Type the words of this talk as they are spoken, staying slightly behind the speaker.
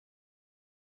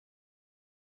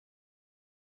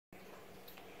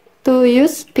To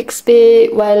use Bixby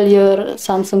while your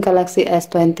Samsung Galaxy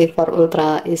S24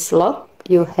 Ultra is locked,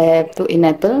 you have to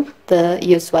enable the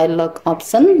use while lock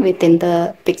option within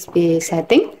the Bixby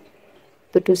setting.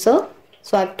 To do so,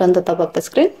 swipe down the top of the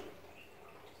screen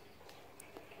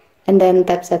and then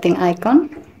tap setting icon.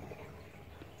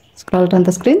 Scroll down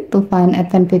the screen to find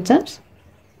advanced features.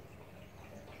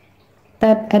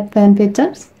 Tap advanced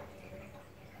features,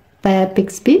 tap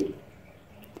Bixby,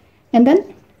 and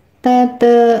then tap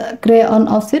the gray on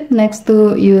off switch next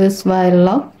to use while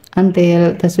locked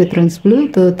until the switch turns blue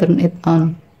to turn it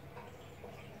on.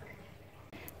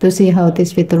 To see how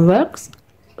this feature works,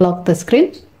 lock the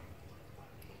screen.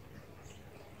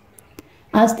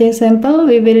 As the example,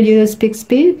 we will use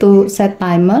Bixby to set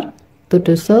timer. To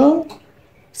do so,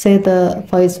 say the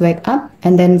voice wake up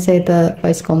and then say the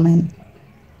voice command.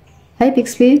 Hi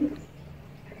Bixby,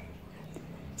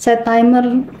 set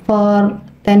timer for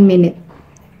 10 minutes.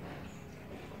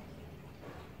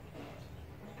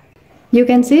 You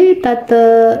can see that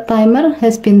the timer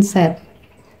has been set.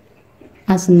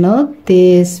 As a note,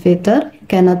 this feature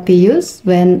cannot be used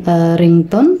when a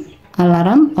ringtone,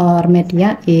 alarm, or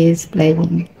media is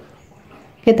playing.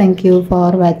 Okay, thank you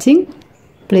for watching.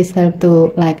 Please help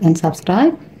to like and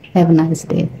subscribe. Have a nice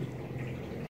day.